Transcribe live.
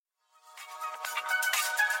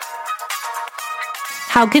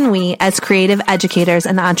How can we, as creative educators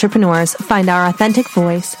and entrepreneurs, find our authentic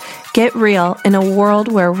voice, get real in a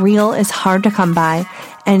world where real is hard to come by,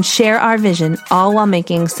 and share our vision all while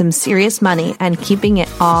making some serious money and keeping it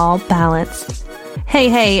all balanced?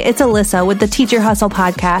 Hey, it's Alyssa with the Teacher Hustle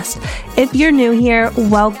podcast. If you're new here,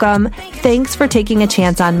 welcome. Thanks for taking a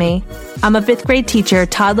chance on me. I'm a 5th grade teacher,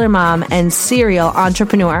 toddler mom, and serial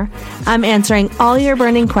entrepreneur. I'm answering all your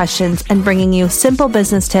burning questions and bringing you simple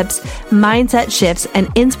business tips, mindset shifts, and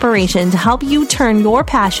inspiration to help you turn your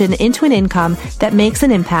passion into an income that makes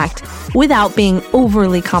an impact without being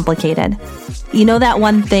overly complicated. You know that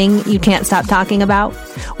one thing you can't stop talking about?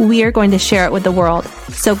 We are going to share it with the world.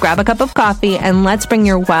 So grab a cup of coffee and let's bring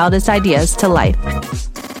your wildest ideas to life.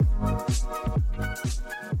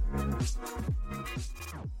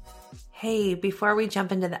 Hey, before we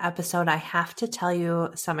jump into the episode, I have to tell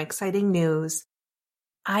you some exciting news.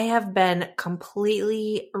 I have been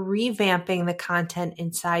completely revamping the content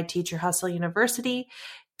inside Teacher Hustle University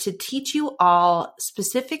to teach you all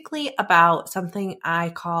specifically about something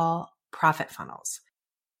I call profit funnels.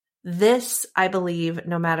 This, I believe,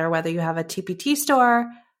 no matter whether you have a TPT store,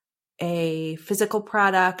 a physical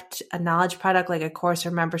product, a knowledge product like a course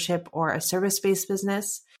or membership, or a service-based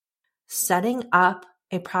business, setting up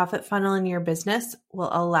a profit funnel in your business will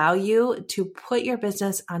allow you to put your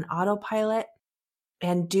business on autopilot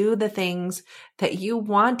and do the things that you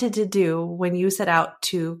wanted to do when you set out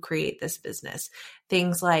to create this business.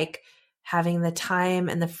 Things like having the time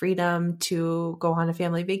and the freedom to go on a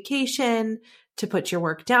family vacation, to put your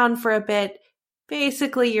work down for a bit.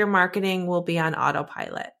 Basically, your marketing will be on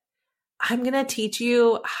autopilot. I'm going to teach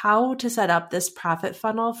you how to set up this profit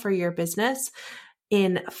funnel for your business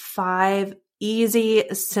in 5 easy,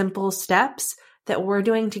 simple steps that we're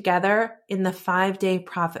doing together in the 5-day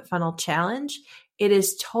profit funnel challenge. It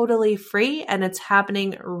is totally free and it's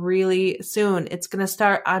happening really soon. It's going to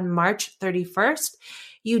start on March 31st.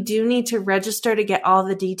 You do need to register to get all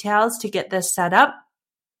the details to get this set up.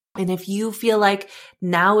 And if you feel like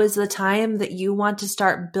now is the time that you want to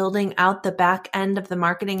start building out the back end of the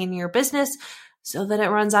marketing in your business so that it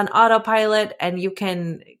runs on autopilot and you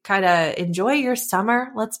can kind of enjoy your summer,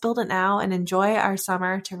 let's build it now and enjoy our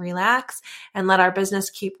summer to relax and let our business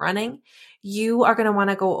keep running. You are going to want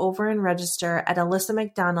to go over and register at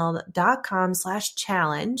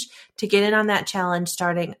alyssamcdonald.com/challenge to get in on that challenge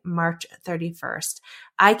starting March 31st.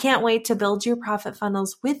 I can't wait to build your profit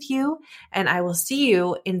funnels with you, and I will see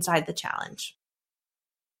you inside the challenge.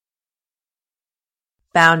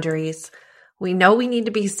 Boundaries. We know we need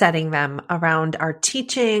to be setting them around our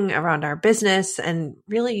teaching, around our business, and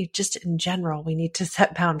really just in general, we need to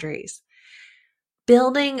set boundaries.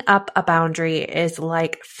 Building up a boundary is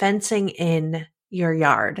like fencing in your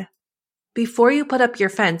yard. Before you put up your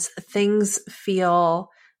fence, things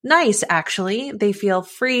feel nice, actually. They feel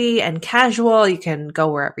free and casual. You can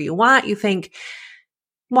go wherever you want. You think,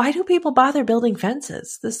 why do people bother building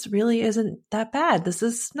fences? This really isn't that bad. This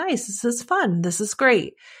is nice. This is fun. This is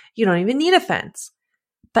great. You don't even need a fence.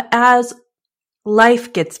 But as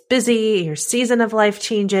life gets busy, your season of life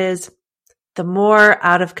changes, the more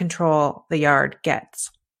out of control the yard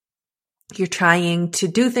gets. You're trying to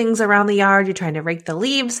do things around the yard. You're trying to rake the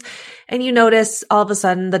leaves, and you notice all of a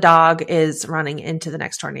sudden the dog is running into the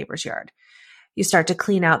next door neighbor's yard. You start to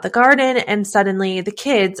clean out the garden, and suddenly the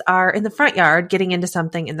kids are in the front yard getting into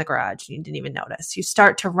something in the garage. You didn't even notice. You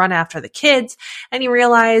start to run after the kids, and you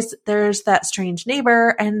realize there's that strange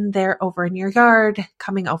neighbor, and they're over in your yard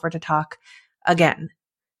coming over to talk again.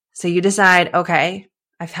 So you decide, okay,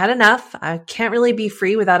 I've had enough. I can't really be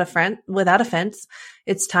free without a fence.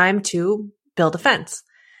 It's time to build a fence.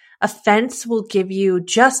 A fence will give you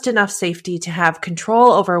just enough safety to have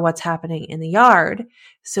control over what's happening in the yard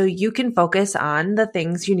so you can focus on the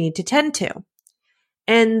things you need to tend to.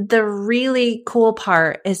 And the really cool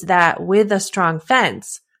part is that with a strong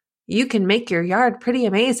fence, you can make your yard pretty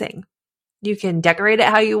amazing. You can decorate it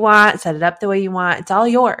how you want, set it up the way you want. It's all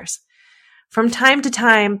yours. From time to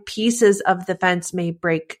time, pieces of the fence may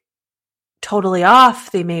break totally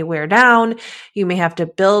off. They may wear down. You may have to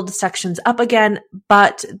build sections up again,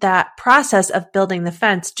 but that process of building the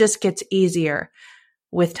fence just gets easier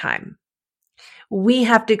with time. We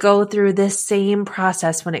have to go through this same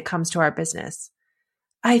process when it comes to our business.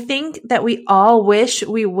 I think that we all wish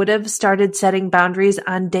we would have started setting boundaries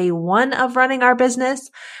on day 1 of running our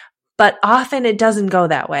business, but often it doesn't go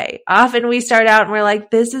that way. Often we start out and we're like,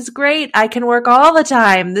 this is great. I can work all the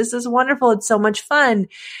time. This is wonderful. It's so much fun.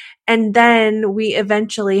 And then we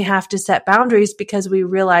eventually have to set boundaries because we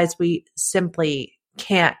realize we simply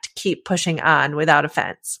can't keep pushing on without a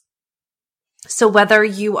fence. So whether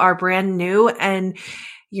you are brand new and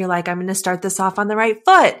you're like, I'm going to start this off on the right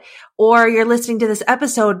foot, or you're listening to this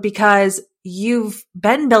episode because you've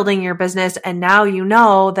been building your business and now you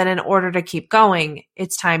know that in order to keep going,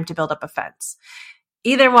 it's time to build up a fence.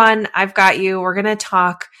 Either one, I've got you. We're going to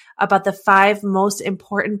talk about the 5 most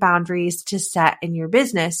important boundaries to set in your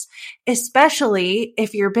business, especially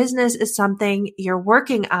if your business is something you're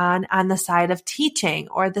working on the side of teaching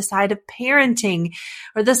or the side of parenting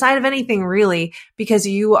or the side of anything really, because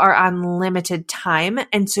you are on limited time.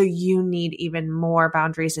 And so you need even more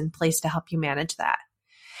boundaries in place to help you manage that.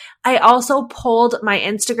 I also polled my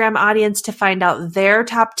Instagram audience to find out their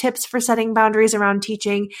top tips for setting boundaries around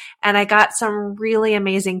teaching, and I got some really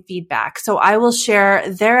amazing feedback. So I will share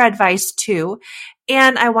their advice too.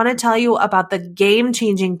 And I want to tell you about the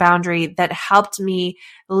game-changing boundary that helped me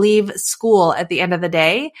leave school at the end of the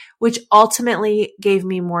day, which ultimately gave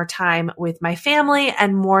me more time with my family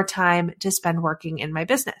and more time to spend working in my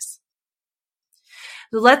business.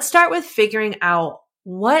 Let's start with figuring out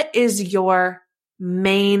what is your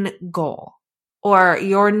main goal or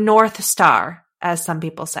your North Star, as some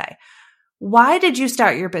people say. Why did you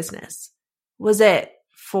start your business? Was it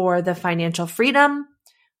for the financial freedom?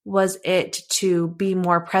 Was it to be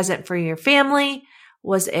more present for your family?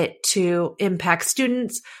 Was it to impact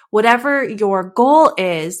students? Whatever your goal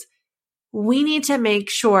is, we need to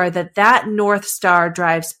make sure that that North Star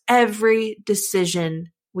drives every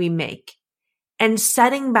decision we make. And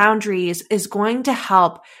setting boundaries is going to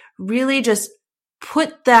help really just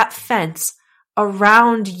put that fence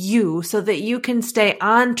around you so that you can stay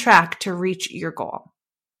on track to reach your goal.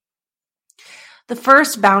 The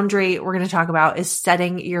first boundary we're going to talk about is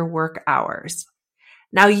setting your work hours.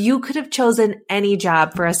 Now, you could have chosen any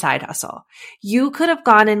job for a side hustle. You could have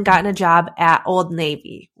gone and gotten a job at Old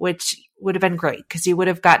Navy, which would have been great because you would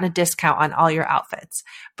have gotten a discount on all your outfits.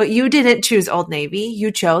 But you didn't choose Old Navy.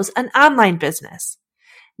 You chose an online business.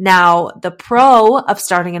 Now, the pro of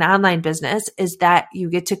starting an online business is that you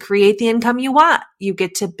get to create the income you want. You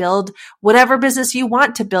get to build whatever business you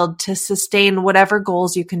want to build to sustain whatever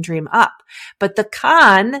goals you can dream up. But the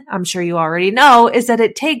con, I'm sure you already know, is that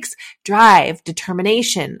it takes drive,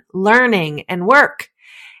 determination, learning, and work.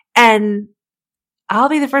 And I'll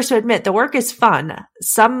be the first to admit the work is fun.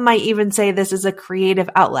 Some might even say this is a creative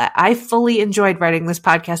outlet. I fully enjoyed writing this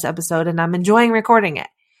podcast episode and I'm enjoying recording it.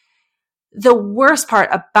 The worst part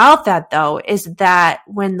about that, though, is that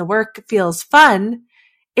when the work feels fun,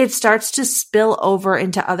 it starts to spill over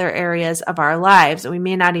into other areas of our lives, and we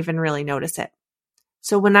may not even really notice it.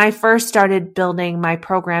 So when I first started building my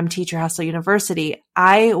program, Teacher Hustle University,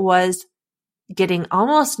 I was getting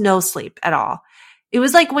almost no sleep at all. It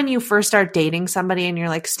was like when you first start dating somebody and you're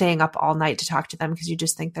like staying up all night to talk to them because you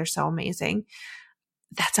just think they're so amazing.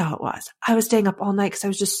 That's how it was. I was staying up all night because I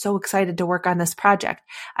was just so excited to work on this project.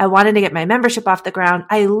 I wanted to get my membership off the ground.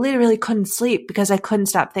 I literally couldn't sleep because I couldn't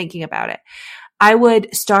stop thinking about it. I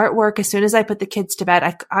would start work as soon as I put the kids to bed.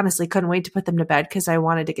 I honestly couldn't wait to put them to bed because I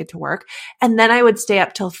wanted to get to work. And then I would stay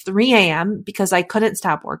up till 3 a.m. because I couldn't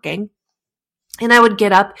stop working. And I would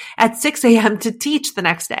get up at 6 a.m. to teach the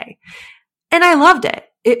next day. And I loved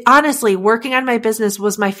it. Honestly, working on my business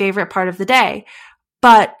was my favorite part of the day.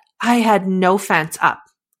 But I had no fence up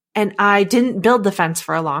and I didn't build the fence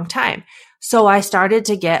for a long time. So I started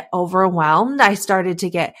to get overwhelmed. I started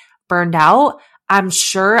to get burned out. I'm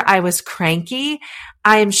sure I was cranky.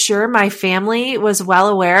 I'm sure my family was well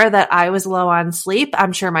aware that I was low on sleep.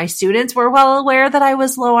 I'm sure my students were well aware that I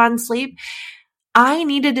was low on sleep. I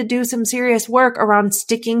needed to do some serious work around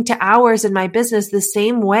sticking to hours in my business the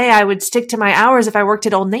same way I would stick to my hours if I worked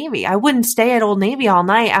at Old Navy. I wouldn't stay at Old Navy all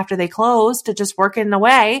night after they closed to just work in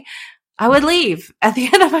away. I would leave at the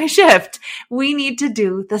end of my shift. We need to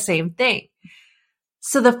do the same thing.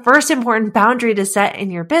 So the first important boundary to set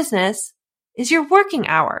in your business is your working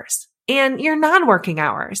hours and your non-working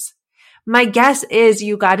hours. My guess is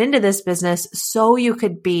you got into this business so you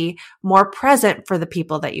could be more present for the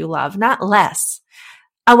people that you love, not less.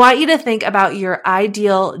 I want you to think about your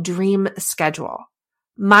ideal dream schedule.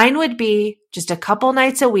 Mine would be just a couple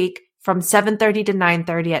nights a week from 7:30 to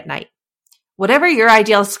 9:30 at night. Whatever your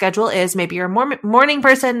ideal schedule is, maybe you're a morning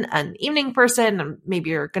person, an evening person,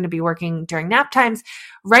 maybe you're going to be working during nap times,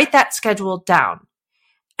 write that schedule down.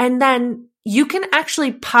 And then you can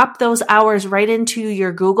actually pop those hours right into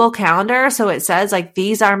your Google Calendar. So it says like,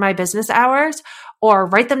 these are my business hours, or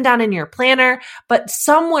write them down in your planner, but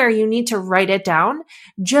somewhere you need to write it down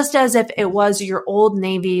just as if it was your Old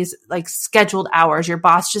Navy's like scheduled hours. Your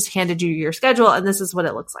boss just handed you your schedule and this is what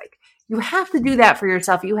it looks like. You have to do that for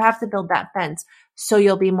yourself. You have to build that fence so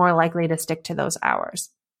you'll be more likely to stick to those hours.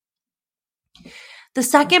 The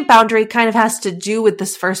second boundary kind of has to do with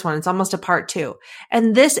this first one. It's almost a part two.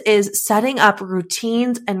 And this is setting up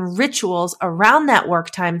routines and rituals around that work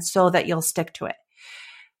time so that you'll stick to it.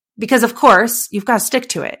 Because of course, you've got to stick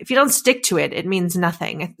to it. If you don't stick to it, it means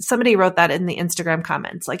nothing. Somebody wrote that in the Instagram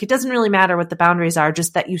comments. Like, it doesn't really matter what the boundaries are,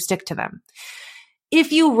 just that you stick to them.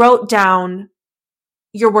 If you wrote down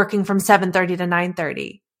you're working from 7:30 to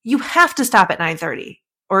 9:30, you have to stop at 9:30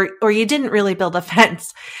 or you didn't really build a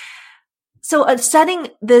fence. So setting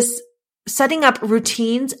up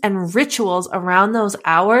routines and rituals around those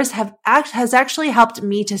hours has actually helped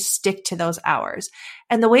me to stick to those hours.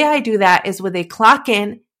 And the way I do that is with a clock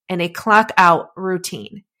in and a clock out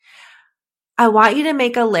routine. I want you to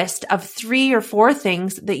make a list of 3 or 4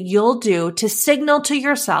 things that you'll do to signal to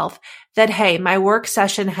yourself that, hey, my work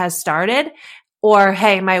session has started, or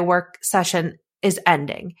hey, my work session is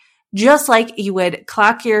ending. Just like you would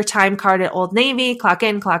clock your time card at Old Navy, clock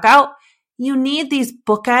in, clock out. You need these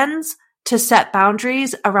bookends to set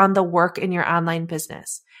boundaries around the work in your online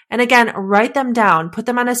business. And again, write them down, put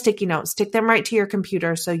them on a sticky note, stick them right to your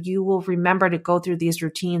computer so you will remember to go through these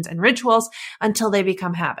routines and rituals until they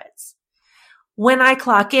become habits. When I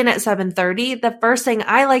clock in at 7:30, the first thing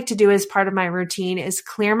I like to do as part of my routine is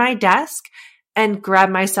clear my desk and grab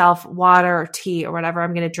myself water or tea or whatever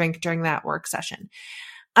I'm going to drink during that work session.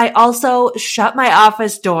 I also shut my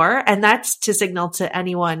office door, and that's to signal to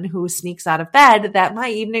anyone who sneaks out of bed that my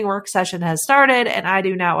evening work session has started and I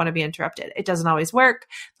do not want to be interrupted. It doesn't always work.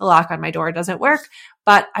 The lock on my door doesn't work,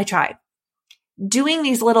 but I try. Doing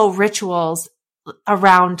these little rituals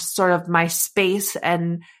around sort of my space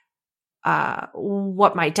and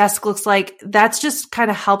what my desk looks like, that's just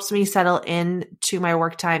kind of helps me settle in to my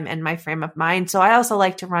work time and my frame of mind. So I also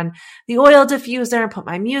like to run the oil diffuser and put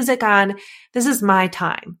my music on. This is my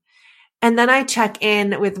time. And then I check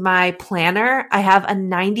in with my planner. I have a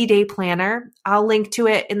 90-day planner. I'll link to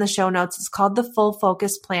it in the show notes. It's called the Full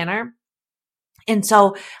Focus Planner. And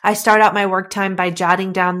so I start out my work time by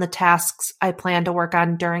jotting down the tasks I plan to work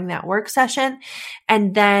on during that work session.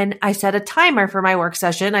 And then I set a timer for my work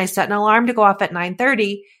session. I set an alarm to go off at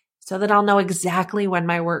 9:30 so that I'll know exactly when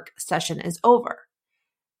my work session is over.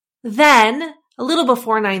 Then a little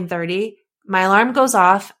before 9:30, my alarm goes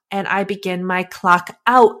off and I begin my clock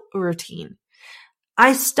out routine.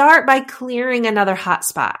 I start by clearing another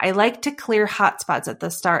hotspot. I like to clear hotspots at the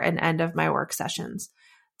start and end of my work sessions.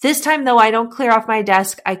 This time, though, I don't clear off my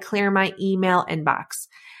desk. I clear my email inbox.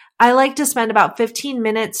 I like to spend about 15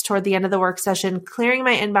 minutes toward the end of the work session clearing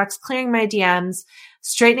my inbox, clearing my DMs,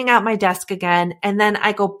 straightening out my desk again, and then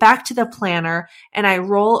I go back to the planner and I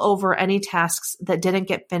roll over any tasks that didn't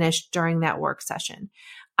get finished during that work session.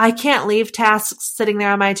 I can't leave tasks sitting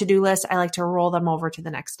there on my to-do list. I like to roll them over to the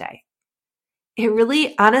next day. It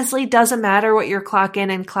really honestly doesn't matter what your clock in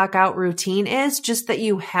and clock out routine is, just that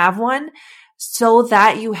you have one, so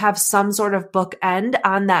that you have some sort of bookend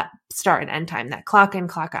on that start and end time, that clock in,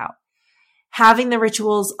 clock out. Having the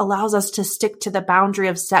rituals allows us to stick to the boundary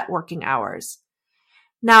of set working hours.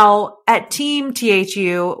 Now, at Team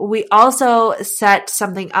THU, we also set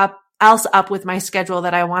something else up with my schedule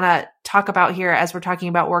that I want to talk about here as we're talking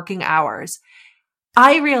about working hours.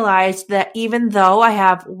 I realized that even though I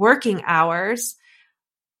have working hours,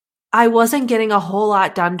 I wasn't getting a whole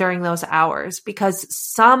lot done during those hours because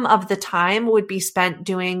some of the time would be spent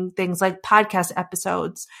doing things like podcast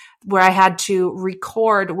episodes where I had to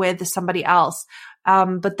record with somebody else.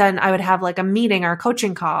 But then I would have like a meeting or a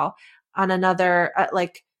coaching call on another,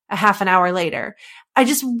 like a half an hour later. I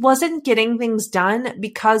just wasn't getting things done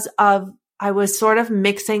because I was sort of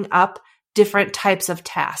mixing up different types of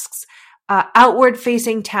tasks, outward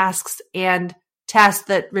facing tasks and tasks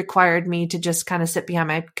that required me to just kind of sit behind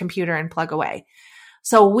my computer and plug away.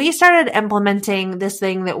 So we started implementing this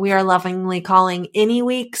thing that we are lovingly calling Innie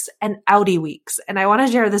Weeks and Outie Weeks. And I want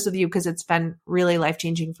to share this with you because it's been really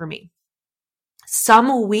life-changing for me.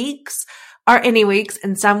 Some weeks are Innie Weeks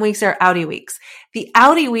and some weeks are Outie Weeks. The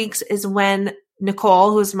Outie Weeks is when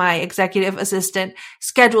Nicole, who's my executive assistant,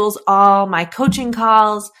 schedules all my coaching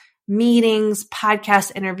calls, meetings,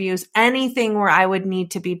 podcast interviews, anything where I would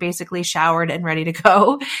need to be basically showered and ready to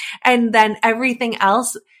go. And then everything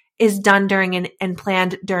else is done during and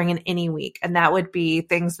planned during an Innie week. And that would be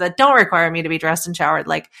things that don't require me to be dressed and showered,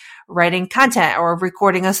 like writing content or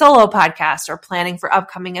recording a solo podcast or planning for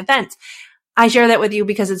upcoming events. I share that with you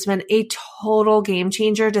because it's been a total game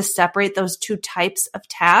changer to separate those two types of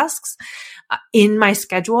tasks in my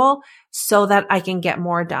schedule so that I can get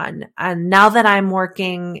more done. And now that I'm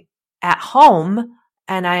working at home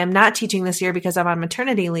and I am not teaching this year because I'm on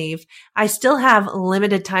maternity leave, I still have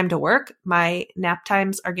limited time to work. My nap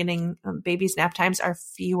times are baby's nap times are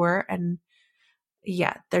fewer and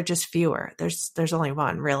Yeah, they're just fewer. There's only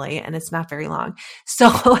one really, and it's not very long. So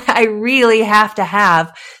I really have to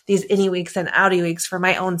have these innie weeks and outie weeks for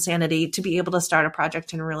my own sanity to be able to start a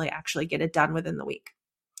project and really actually get it done within the week.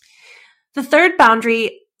 The third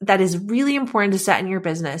boundary that is really important to set in your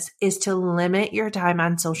business is to limit your time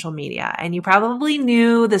on social media. And you probably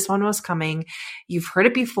knew this one was coming. You've heard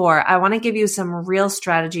it before. I want to give you some real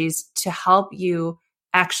strategies to help you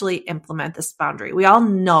actually implement this boundary. We all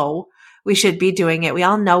know we should be doing it. We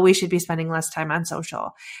all know we should be spending less time on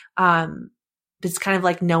social. It's kind of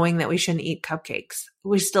like knowing that we shouldn't eat cupcakes.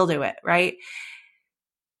 We still do it, right?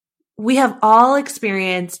 We have all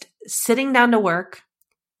experienced sitting down to work,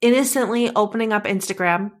 innocently opening up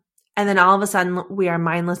Instagram, and then all of a sudden we are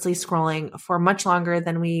mindlessly scrolling for much longer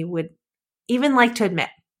than we would even like to admit.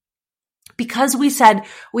 Because we said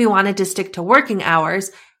we wanted to stick to working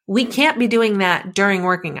hours, we can't be doing that during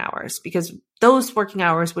working hours because those working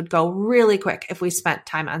hours would go really quick if we spent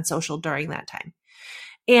time on social during that time.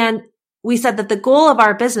 And we said that the goal of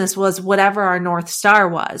our business was whatever our North Star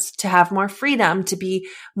was, to have more freedom, to be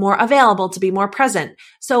more available, to be more present.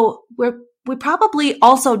 So we probably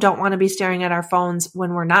also don't want to be staring at our phones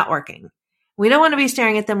when we're not working. We don't want to be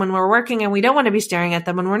staring at them when we're working, and we don't want to be staring at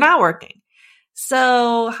them when we're not working.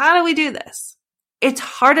 So how do we do this? It's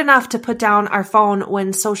hard enough to put down our phone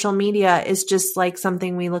when social media is just like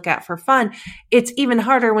something we look at for fun. It's even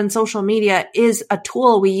harder when social media is a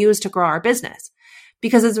tool we use to grow our business,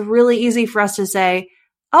 because it's really easy for us to say,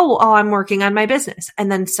 oh, I'm working on my business.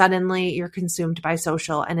 And then suddenly you're consumed by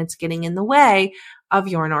social and it's getting in the way of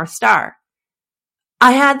your North Star.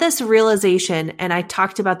 I had this realization, and I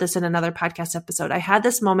talked about this in another podcast episode. I had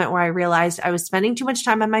this moment where I realized I was spending too much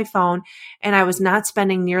time on my phone and I was not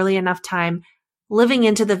spending nearly enough time living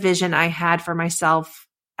into the vision I had for myself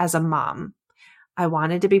as a mom. I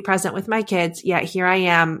wanted to be present with my kids, yet here I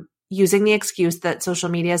am using the excuse that social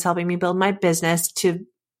media is helping me build my business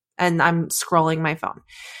and I'm scrolling my phone.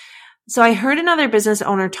 So I heard another business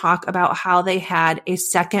owner talk about how they had a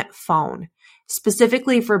second phone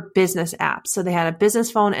specifically for business apps. So they had a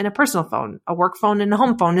business phone and a personal phone, a work phone and a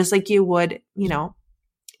home phone, just like you would,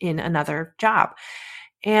 in another job.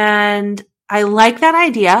 And I like that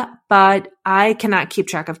idea, but I cannot keep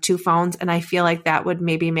track of two phones, and I feel like that would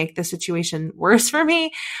maybe make the situation worse for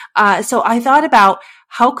me. So I thought about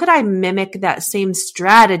how could I mimic that same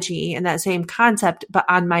strategy and that same concept, but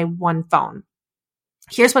on my one phone.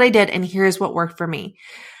 Here's what I did, and here's what worked for me.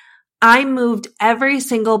 I moved every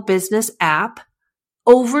single business app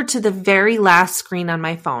over to the very last screen on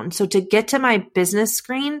my phone. So to get to my business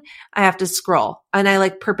screen, I have to scroll, and I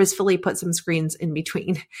purposefully put some screens in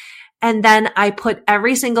between. And then I put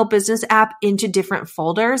every single business app into different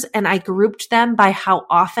folders, and I grouped them by how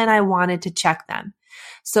often I wanted to check them.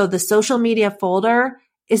 So the social media folder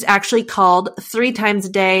is actually called 3 times a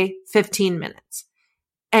day, 15 minutes.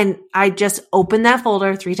 And I just open that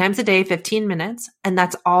folder 3 times a day, 15 minutes, and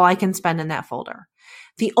that's all I can spend in that folder.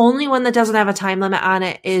 The only one that doesn't have a time limit on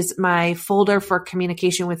it is my folder for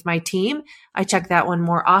communication with my team. I check that one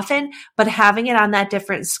more often, but having it on that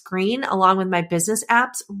different screen along with my business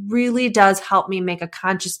apps really does help me make a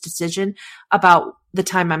conscious decision about the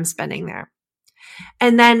time I'm spending there.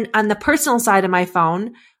 And then on the personal side of my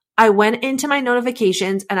phone, I went into my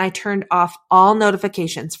notifications and I turned off all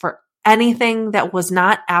notifications for anything that was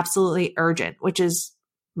not absolutely urgent, which is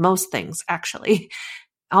most things actually,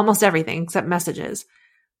 almost everything except messages.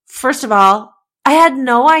 First of all, I had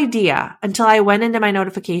no idea until I went into my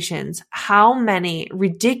notifications how many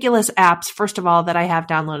ridiculous apps, first of all, that I have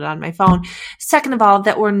downloaded on my phone. Second of all,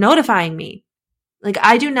 that were notifying me.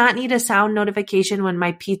 I do not need a sound notification when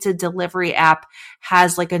my pizza delivery app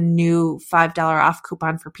has a new $5 off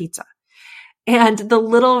coupon for pizza. And the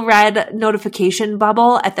little red notification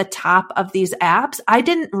bubble at the top of these apps, I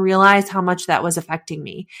didn't realize how much that was affecting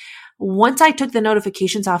me. Once I took the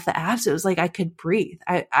notifications off the apps, it was like I could breathe.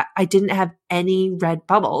 I didn't have any red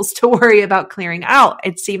bubbles to worry about clearing out.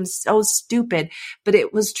 It seems so stupid, but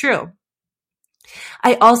it was true.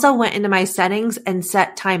 I also went into my settings and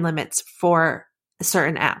set time limits for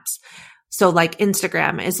certain apps. So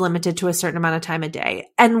Instagram is limited to a certain amount of time a day.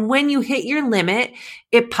 And when you hit your limit,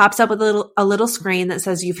 it pops up with a little screen that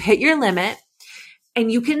says you've hit your limit,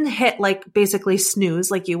 and you can hit basically snooze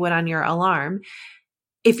like you would on your alarm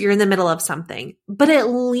if you're in the middle of something. But at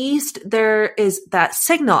least there is that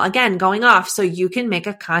signal, again, going off so you can make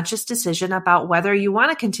a conscious decision about whether you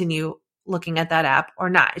want to continue looking at that app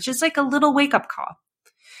or not. It's just a little wake-up call.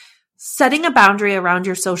 Setting a boundary around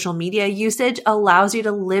your social media usage allows you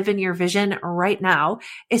to live in your vision right now,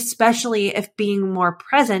 especially if being more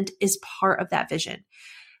present is part of that vision.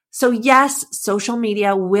 So yes, social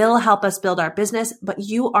media will help us build our business, but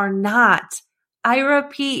you are not, I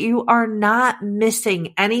repeat, you are not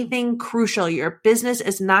missing anything crucial. Your business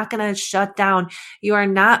is not going to shut down. You are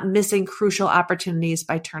not missing crucial opportunities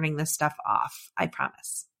by turning this stuff off. I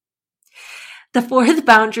promise. The fourth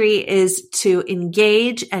boundary is to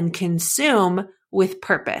engage and consume with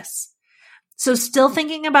purpose. So still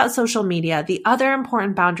thinking about social media, the other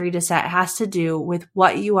important boundary to set has to do with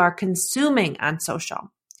what you are consuming on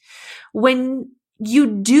social. When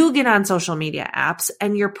you do get on social media apps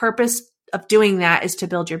and your purpose of doing that is to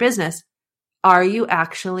build your business, are you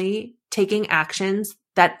actually taking actions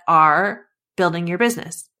that are building your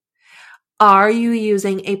business? Are you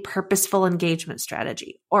using a purposeful engagement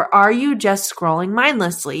strategy? Or are you just scrolling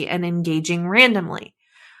mindlessly and engaging randomly?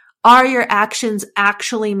 Are your actions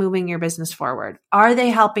actually moving your business forward? Are they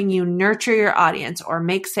helping you nurture your audience or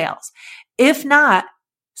make sales? If not,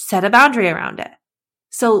 set a boundary around it.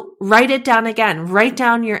 So write it down again. Write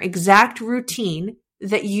down your exact routine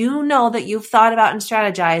that you know that you've thought about and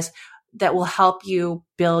strategized that will help you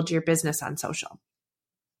build your business on social.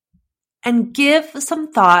 And give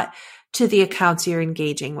some thought to the accounts you're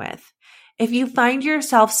engaging with. If you find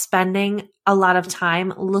yourself spending a lot of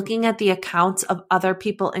time looking at the accounts of other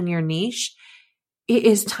people in your niche, it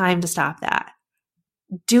is time to stop that.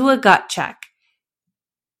 Do a gut check.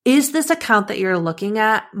 Is this account that you're looking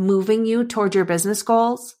at moving you toward your business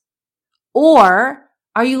goals? Or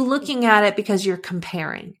are you looking at it because you're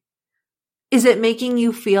comparing? Is it making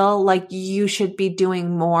you feel like you should be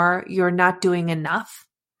doing more, you're not doing enough?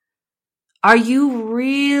 Are you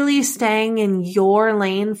really staying in your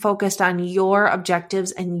lane, focused on your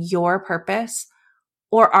objectives and your purpose?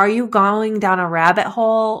 Or are you going down a rabbit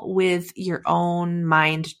hole with your own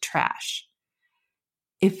mind trash?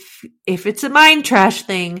 If it's a mind trash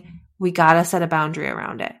thing, we gotta set a boundary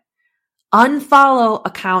around it. Unfollow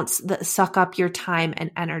accounts that suck up your time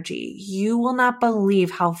and energy. You will not believe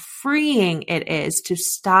how freeing it is to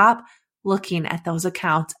stop looking at those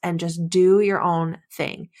accounts and just do your own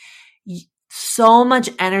thing. So much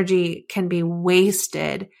energy can be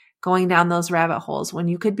wasted going down those rabbit holes when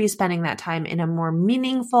you could be spending that time in a more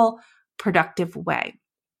meaningful, productive way.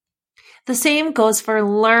 The same goes for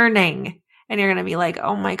learning. And you're going to be like,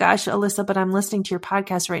 oh my gosh, Alyssa, but I'm listening to your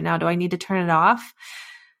podcast right now. Do I need to turn it off?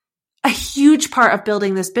 A huge part of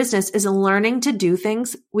building this business is learning to do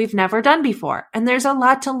things we've never done before. And there's a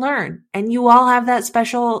lot to learn. And you all have that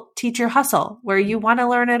special teacher hustle where you want to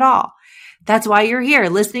learn it all. That's why you're here.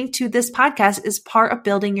 Listening to this podcast is part of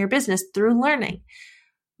building your business through learning.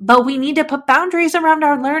 But we need to put boundaries around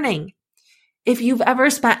our learning. If you've ever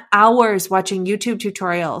spent hours watching YouTube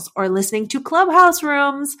tutorials or listening to Clubhouse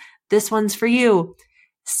rooms, this one's for you.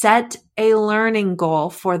 Set a learning goal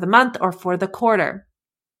for the month or for the quarter.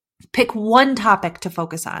 Pick one topic to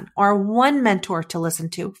focus on or one mentor to listen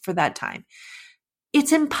to for that time.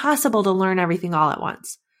 It's impossible to learn everything all at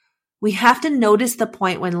once. We have to notice the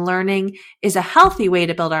point when learning is a healthy way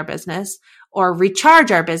to build our business or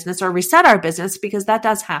recharge our business or reset our business, because that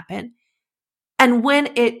does happen. And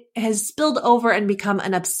when it has spilled over and become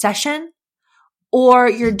an obsession, or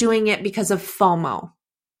you're doing it because of FOMO.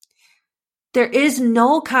 There is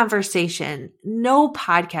no conversation, no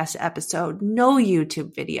podcast episode, no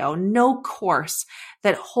YouTube video, no course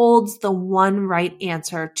that holds the one right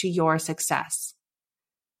answer to your success.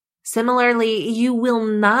 Similarly, you will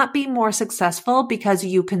not be more successful because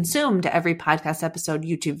you consumed every podcast episode,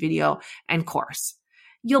 YouTube video, and course.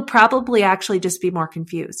 You'll probably actually just be more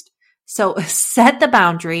confused. So set the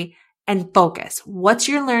boundary and focus. What's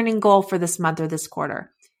your learning goal for this month or this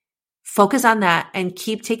quarter? Focus on that and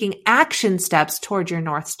keep taking action steps toward your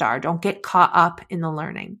North Star. Don't get caught up in the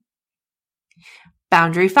learning.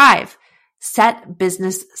 Boundary 5, set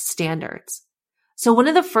business standards. So one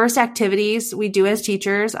of the first activities we do as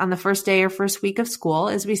teachers on the first day or first week of school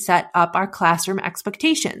is we set up our classroom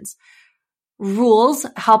expectations. Rules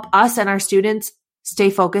help us and our students stay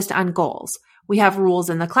focused on goals. We have rules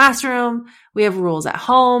in the classroom. We have rules at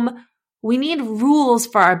home. We need rules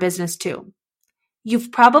for our business too.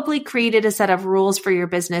 You've probably created a set of rules for your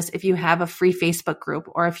business if you have a free Facebook group,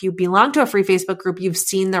 or if you belong to a free Facebook group, you've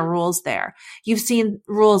seen the rules there. You've seen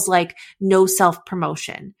rules like no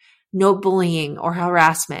self-promotion, no bullying or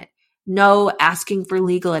harassment, no asking for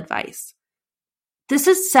legal advice. This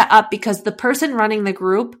is set up because the person running the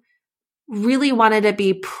group really wanted to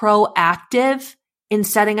be proactive in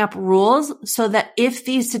setting up rules so that if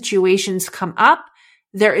these situations come up,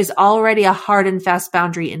 there is already a hard and fast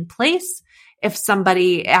boundary in place. If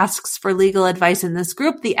somebody asks for legal advice in this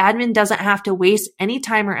group, the admin doesn't have to waste any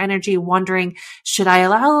time or energy wondering, should I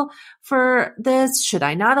allow for this? Should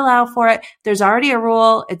I not allow for it? There's already a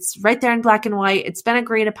rule. It's right there in black and white. It's been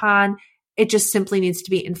agreed upon. It just simply needs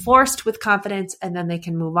to be enforced with confidence, and then they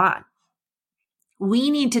can move on.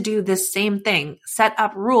 We need to do this same thing, set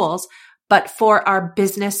up rules, but for our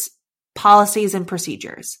business policies and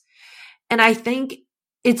procedures. And I think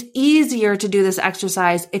it's easier to do this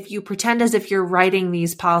exercise if you pretend as if you're writing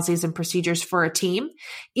these policies and procedures for a team.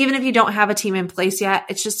 Even if you don't have a team in place yet,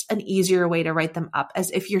 it's just an easier way to write them up,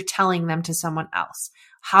 as if you're telling them to someone else,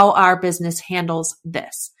 how our business handles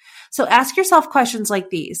this. So ask yourself questions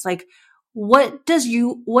like these, like, what do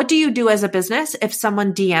you do as a business if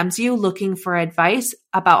someone DMs you looking for advice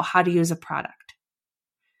about how to use a product?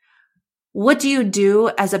 What do you do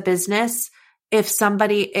as a business if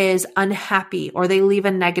somebody is unhappy or they leave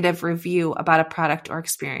a negative review about a product or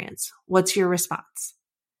experience? What's your response?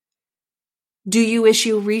 Do you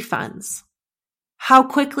issue refunds? How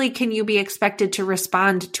quickly can you be expected to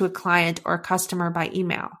respond to a client or a customer by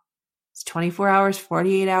email? It's 24 hours,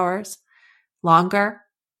 48 hours, longer?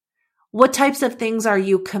 What types of things are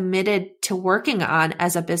you committed to working on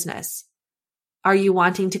as a business? Are you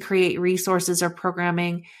wanting to create resources or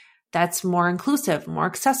programming that's more inclusive, more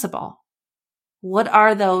accessible? What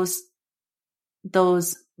are those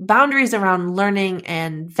boundaries around learning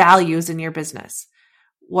and values in your business?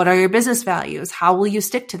 What are your business values? How will you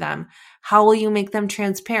stick to them? How will you make them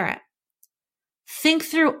transparent? Think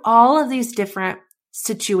through all of these different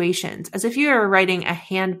situations as if you were writing a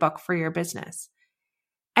handbook for your business.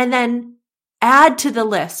 And then add to the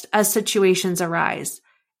list as situations arise.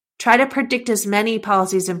 Try to predict as many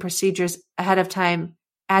policies and procedures ahead of time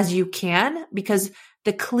as you can, because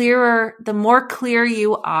the more clear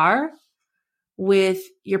you are with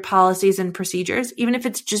your policies and procedures, even if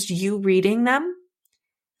it's just you reading them,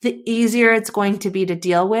 the easier it's going to be to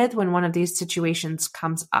deal with when one of these situations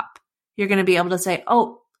comes up. You're going to be able to say,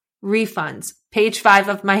 oh, refunds, page 5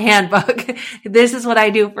 of my handbook. This is what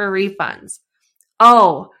I do for refunds.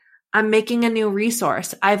 Oh, I'm making a new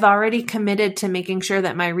resource. I've already committed to making sure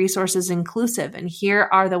that my resource is inclusive. And here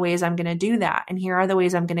are the ways I'm going to do that. And here are the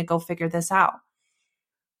ways I'm going to go figure this out.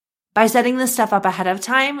 By setting this stuff up ahead of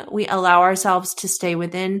time, we allow ourselves to stay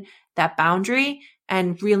within that boundary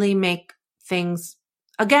and really make things,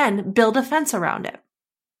 again, build a fence around it.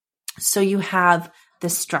 So you have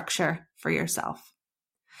this structure for yourself.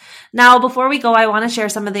 Now, before we go, I want to share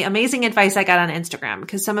some of the amazing advice I got on Instagram,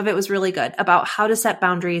 because some of it was really good, about how to set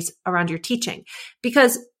boundaries around your teaching.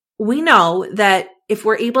 Because we know that if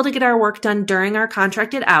we're able to get our work done during our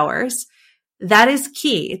contracted hours, that is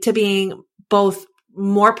key to being both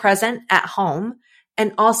more present at home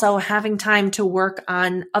and also having time to work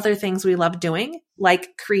on other things we love doing,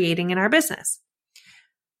 like creating in our business.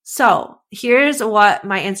 So here's what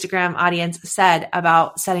my Instagram audience said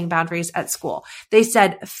about setting boundaries at school. They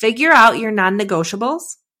said, figure out your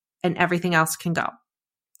non-negotiables and everything else can go.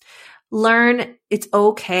 Learn it's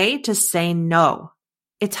okay to say no.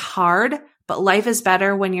 It's hard, but life is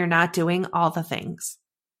better when you're not doing all the things.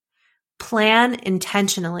 Plan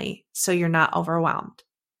intentionally so you're not overwhelmed.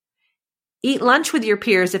 Eat lunch with your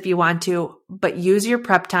peers if you want to, but use your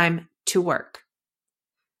prep time to work.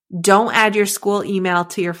 Don't add your school email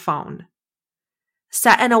to your phone.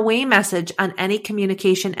 Set an away message on any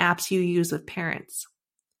communication apps you use with parents.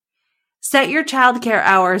 Set your childcare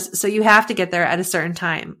hours so you have to get there at a certain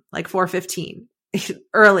time, like 4:15,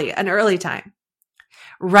 an early time.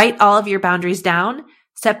 Write all of your boundaries down.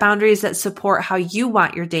 Set boundaries that support how you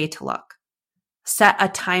want your day to look. Set a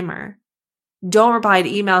timer. Don't reply to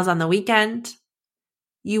emails on the weekend.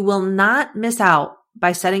 You will not miss out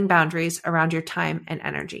by setting boundaries around your time and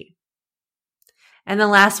energy. And the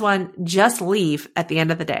last one, just leave at the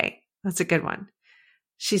end of the day. That's a good one.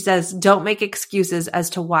 She says, don't make excuses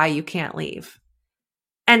as to why you can't leave.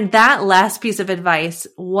 And that last piece of advice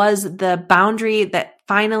was the boundary that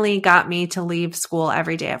finally got me to leave school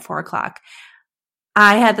every day at 4:00.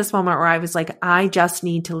 I had this moment where I was like, I just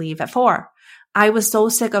need to leave at 4. I was so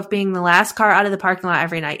sick of being the last car out of the parking lot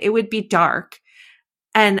every night. It would be dark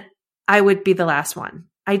and I would be the last one.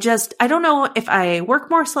 I don't know if I work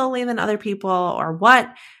more slowly than other people or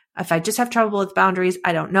what, if I just have trouble with boundaries,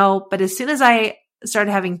 I don't know. But as soon as I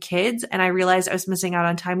started having kids and I realized I was missing out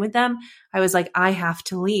on time with them, I was like, I have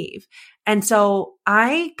to leave. And so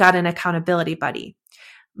I got an accountability buddy.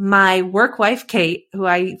 My work wife, Kate, who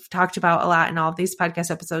I've talked about a lot in all of these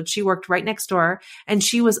podcast episodes, she worked right next door and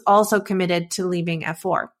she was also committed to leaving at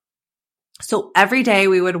 4. So every day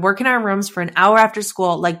we would work in our rooms for an hour after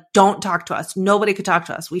school, like, don't talk to us. Nobody could talk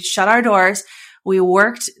to us. We shut our doors. We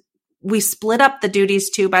worked We split up the duties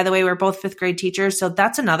too. By the way, we're both 5th grade teachers. So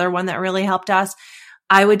that's another one that really helped us.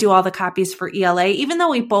 I would do all the copies for ELA, even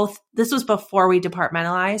though this was before we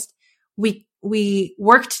departmentalized. We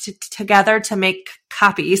worked together to make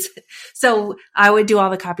copies. So I would do all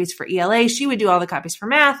the copies for ELA. She would do all the copies for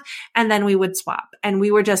math. And then we would swap. And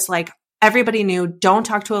we were just like, everybody knew, don't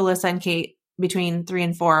talk to Alyssa and Kate between 3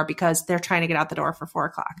 and 4 because they're trying to get out the door for 4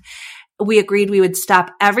 o'clock. We agreed we would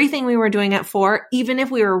stop everything we were doing at 4. Even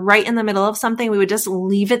if we were right in the middle of something, we would just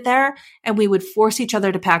leave it there and we would force each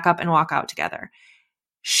other to pack up and walk out together.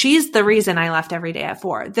 She's the reason I left every day at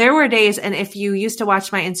 4. There were days, and if you used to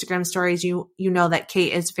watch my Instagram stories, you know that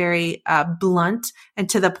Kate is very blunt and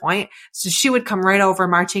to the point. So she would come right over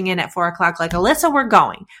marching in at 4 o'clock like, Alyssa, we're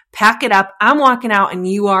going. Pack it up. I'm walking out and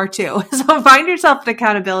you are too. So find yourself an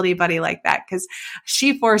accountability buddy like that because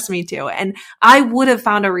she forced me to. And I would have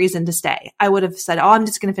found a reason to stay. I would have said, oh, I'm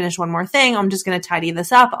just going to finish one more thing. I'm just going to tidy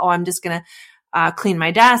this up. Oh, I'm just going to clean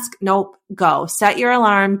my desk. Nope. Go. Set your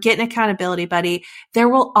alarm. Get an accountability buddy. There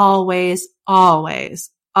will always, always,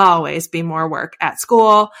 always be more work at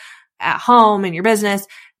school, at home, in your business.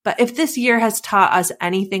 But if this year has taught us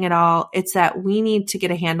anything at all, it's that we need to get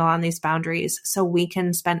a handle on these boundaries so we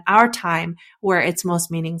can spend our time where it's most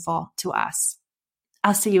meaningful to us.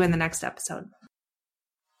 I'll see you in the next episode.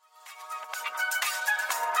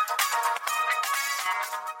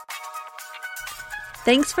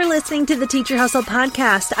 Thanks for listening to the Teacher Hustle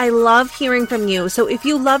podcast. I love hearing from you. So if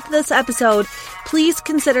you loved this episode, please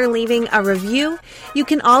consider leaving a review. You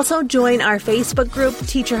can also join our Facebook group,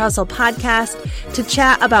 Teacher Hustle Podcast, to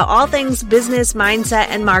chat about all things business, mindset,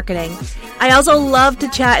 and marketing. I also love to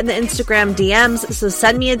chat in the Instagram DMs, so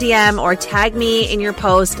send me a DM or tag me in your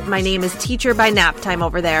post. My name is Teacher by Naptime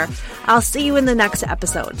over there. I'll see you in the next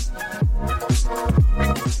episode.